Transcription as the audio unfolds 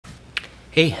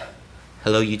Hey,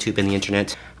 hello YouTube and the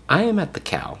internet. I am at the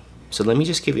Cow. So let me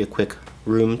just give you a quick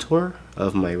room tour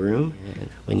of my room. And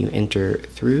when you enter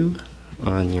through,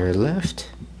 on your left,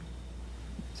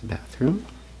 it's a bathroom.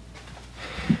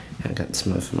 I got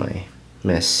some of my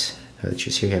mess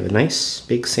just here. You have a nice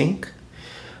big sink,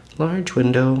 large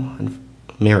window, and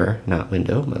mirror, not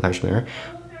window, but large mirror.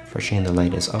 Fortunately, the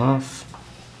light is off.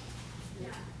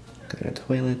 Got a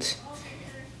toilet,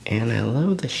 and I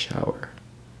love the shower.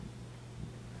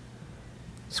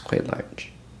 It's quite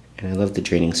large, and I love the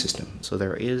draining system. So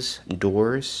there is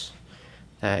doors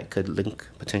that could link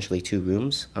potentially two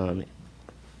rooms.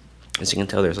 As you can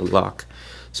tell, there's a lock.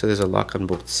 So there's a lock on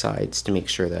both sides to make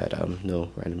sure that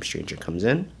no random stranger comes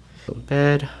in. So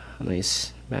bed, a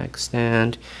nice bag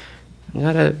stand. I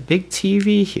got a big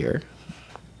TV here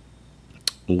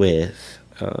with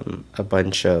a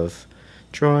bunch of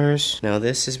drawers. Now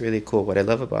this is really cool. What I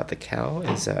love about the Cow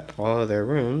is that all of their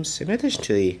rooms, in addition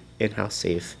to the in-house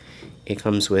safe, it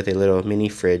comes with a little mini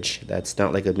fridge that's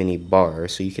not like a mini bar,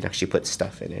 so you can actually put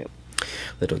stuff in it.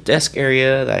 Little desk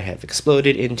area that I have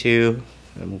exploded into.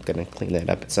 I'm gonna clean that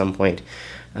up at some point.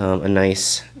 A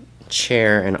nice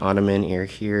chair and ottoman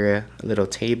here, a little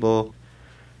table.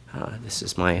 This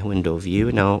is my window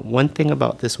view. Now, one thing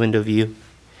about this window view,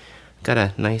 got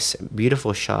a nice,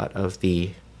 beautiful shot of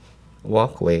the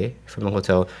walkway from the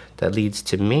hotel that leads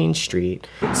to Main Street.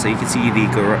 So you can see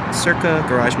the Circa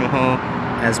Garage Mahal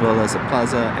as well as the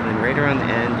Plaza, and then right around the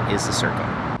end is the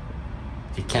Circa.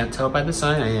 If you can't tell by the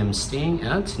sign, I am staying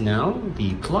at now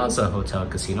the Plaza Hotel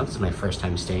Casino. This is my first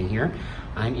time staying here.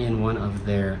 I'm in one of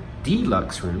their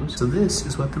deluxe rooms. So this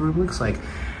is what the room looks like.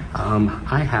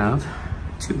 I have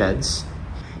two beds.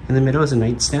 In the middle is a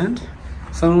nightstand,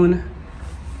 phone,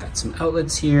 got some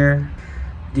outlets here.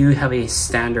 Do have a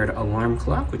standard alarm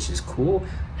clock, which is cool.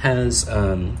 Has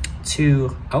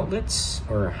two outlets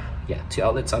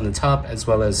on the top, as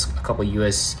well as a couple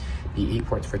USB-A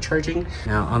ports for charging.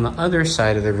 Now on the other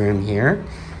side of the room here,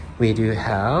 we do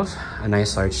have a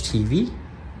nice large TV,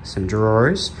 some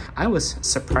drawers. I was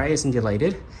surprised and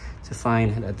delighted to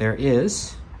find that there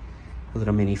is a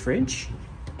little mini fridge.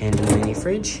 And in the mini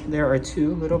fridge, there are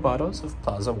two little bottles of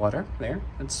Plaza water there.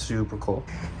 That's super cool.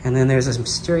 And then there's this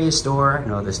mysterious door.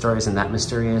 No, this door isn't that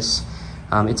mysterious.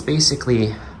 It's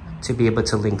basically to be able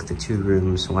to link the two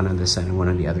rooms, one on this side and one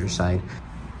on the other side.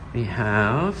 We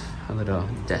have a little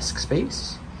desk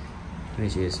space,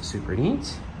 which is super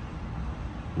neat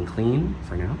and clean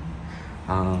for now.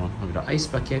 A little ice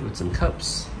bucket with some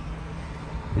cups.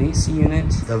 An AC unit.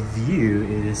 The view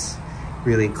is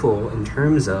really cool in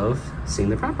terms of seeing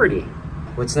the property.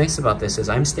 What's nice about this is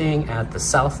I'm staying at the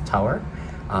South Tower,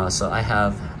 so I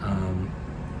have,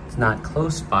 it's not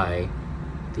close by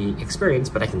the experience,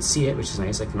 but I can see it, which is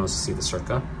nice. I can also see the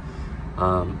Circa.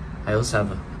 I also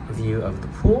have a view of the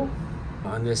pool.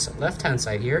 On this left-hand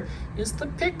side here is the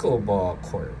pickleball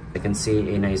court. I can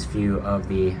see a nice view of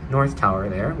the North Tower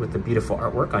there with the beautiful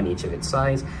artwork on each of its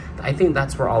sides. I think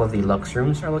that's where all of the luxe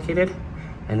rooms are located.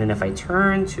 And then if I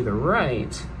turn to the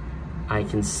right, I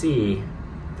can see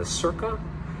the Circa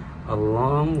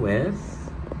along with,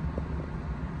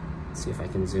 let's see if I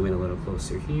can zoom in a little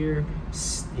closer here.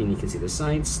 And you can see the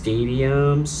sign,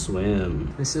 Stadium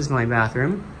Swim. This is my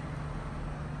bathroom.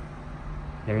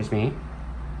 There's me.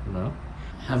 Hello.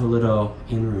 Have a little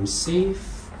in-room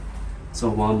safe. It's a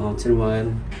wall-mounted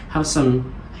one. Have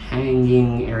some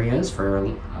hanging areas for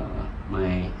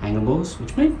my hangables,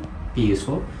 which might be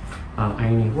useful.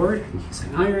 Ironing board in case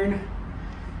I iron.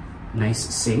 Nice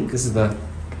sink. This is the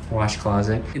wash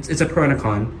closet. It's a pro and a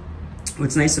con.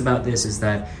 What's nice about this is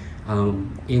that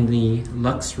in the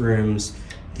luxe rooms,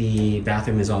 the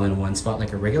bathroom is all in one spot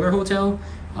like a regular hotel.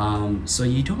 So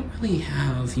you don't really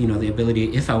have, the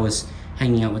ability, if I was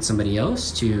hanging out with somebody else,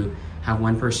 to have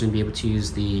one person be able to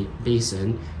use the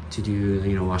basin to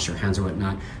do, wash their hands or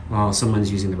whatnot while someone's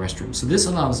using the restroom. So this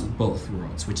allows both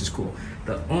worlds, which is cool.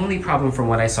 The only problem from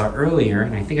what I saw earlier,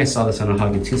 and I think I saw this on a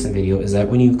Hug and Tucson video, is that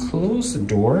when you close the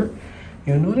door,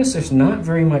 you'll notice there's not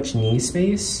very much knee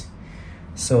space.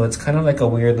 So it's kind of like a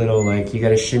weird little, you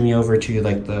gotta shimmy over to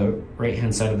the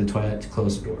right-hand side of the toilet to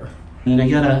close the door. And then I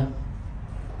got a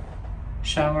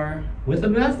shower with a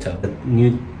bathtub. The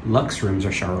new luxe rooms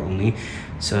are shower only,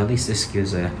 so at least this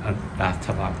gives a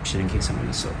bathtub option in case I want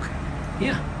to soak.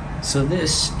 Yeah, so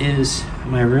this is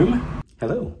my room.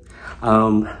 Hello.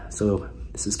 So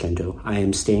this is Kento. I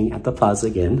am staying at the Plaza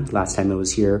again. Last time I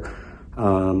was here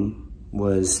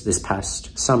was this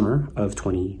past summer of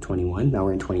 2021. Now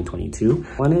we're in 2022.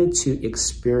 Wanted to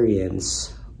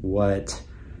experience what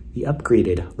the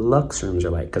upgraded luxe rooms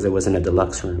are like, because it wasn't a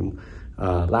deluxe room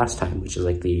last time, which is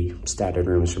like the standard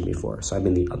rooms from before. So I'm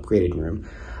in the upgraded room.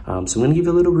 So I'm gonna give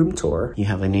you a little room tour. You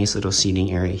have a nice little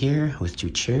seating area here with 2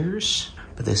 chairs.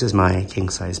 But this is my king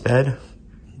size bed.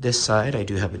 This side, I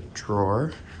do have a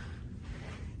drawer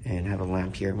and have a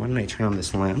lamp here. Why don't I turn on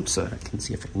this lamp so I can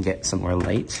see if I can get some more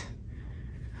light.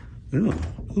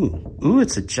 Ooh,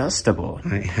 it's adjustable.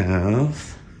 I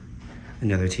have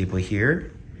another table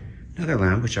here, another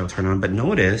lamp, which I'll turn on, but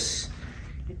notice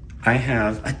I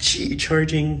have a Qi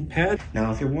charging pad.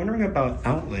 Now, if you're wondering about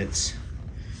outlets,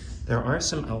 there are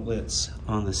some outlets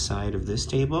on the side of this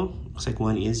table. Looks like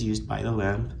one is used by the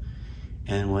lamp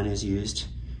and one is used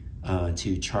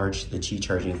to charge the Qi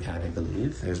charging pad, I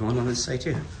believe. There's one on this side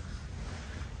too.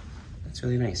 That's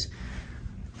really nice.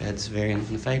 Bed's very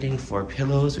inviting, 4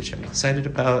 pillows, which I'm excited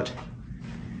about.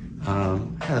 I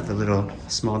have a little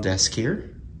small desk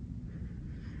here.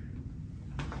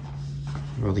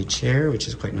 Rolly chair, which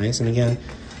is quite nice. And again,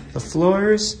 the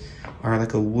floors are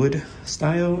like a wood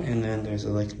style, and then there's a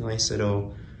like nice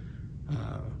little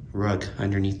rug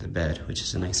underneath the bed, which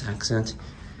is a nice accent.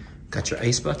 Got your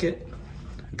ice bucket.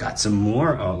 Got some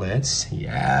more outlets.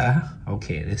 Yeah.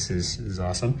 Okay, this is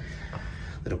awesome.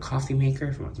 Little coffee maker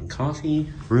if you want some coffee.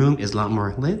 Room is a lot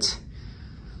more lit,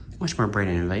 much more bright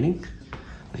and inviting.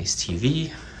 Nice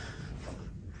TV.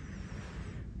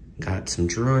 Got some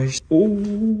drawers.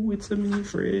 Oh, it's a mini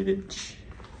fridge.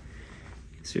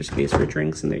 Is there space for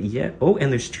drinks in there? Yeah. Oh,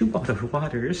 and there's 2 bottled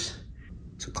waters.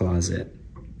 It's a closet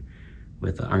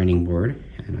with an ironing board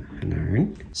and an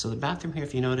iron. So the bathroom here,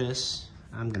 if you notice,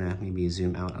 I'm gonna maybe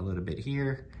zoom out a little bit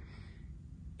here.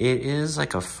 It is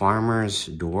like a farmer's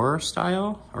door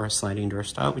style or a sliding door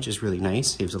style, which is really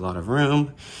nice, saves a lot of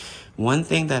room. One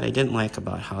thing that I didn't like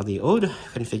about how the old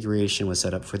configuration was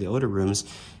set up for the older rooms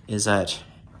is that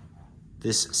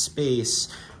this space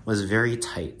was very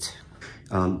tight.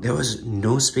 There was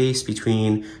no space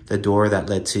between the door that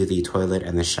led to the toilet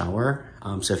and the shower.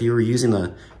 So if you were using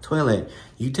the toilet,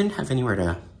 you didn't have anywhere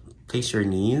to place your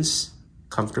knees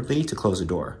comfortably to close the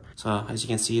door. So as you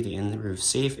can see, the in-roof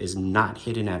safe is not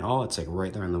hidden at all. It's like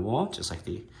right there on the wall, just like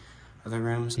the other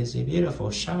rooms. It's a beautiful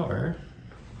shower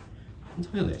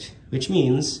and toilet, which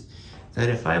means that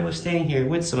if I was staying here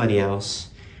with somebody else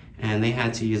and they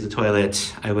had to use the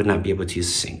toilet, I would not be able to use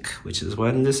the sink, which is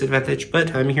one disadvantage,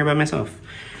 but I'm here by myself.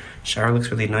 Shower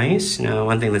looks really nice. Now,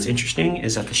 one thing that's interesting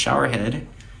is that the shower head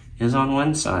is on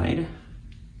one side,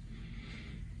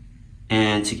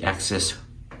 and to access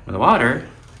the water,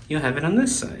 you have it on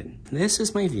this side. This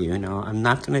is my view. Now, I'm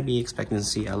not gonna be expecting to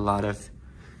see a lot of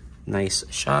nice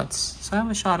shots, so I have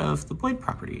a shot of the Boyd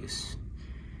properties,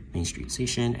 Main Street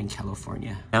Station in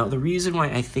California. Now, the reason why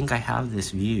I think I have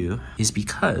this view is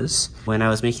because when I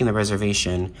was making the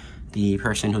reservation, the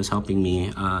person who's helping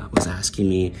me was asking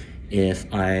me if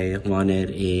I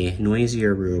wanted a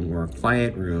noisier room or a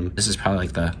quiet room. This is probably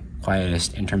like the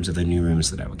quietest in terms of the new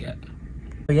rooms that I would get.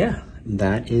 But yeah,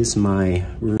 that is my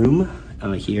room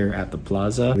here at the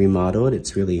Plaza, remodeled.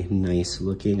 It's really nice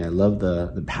looking. I love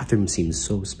the bathroom seems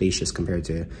so spacious compared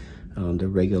to the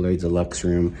regular deluxe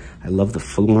room. I love the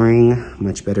flooring,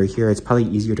 much better here. It's probably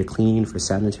easier to clean for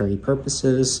sanitary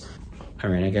purposes. All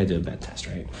right, I gotta do a bed test,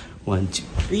 right? 1, 2,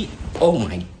 3. Oh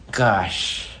my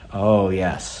gosh. Oh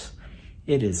yes,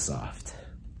 it is soft.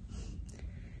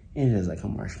 It is like a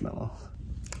marshmallow.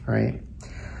 All right,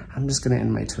 I'm just gonna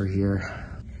end my tour here.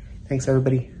 Thanks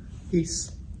everybody,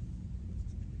 peace.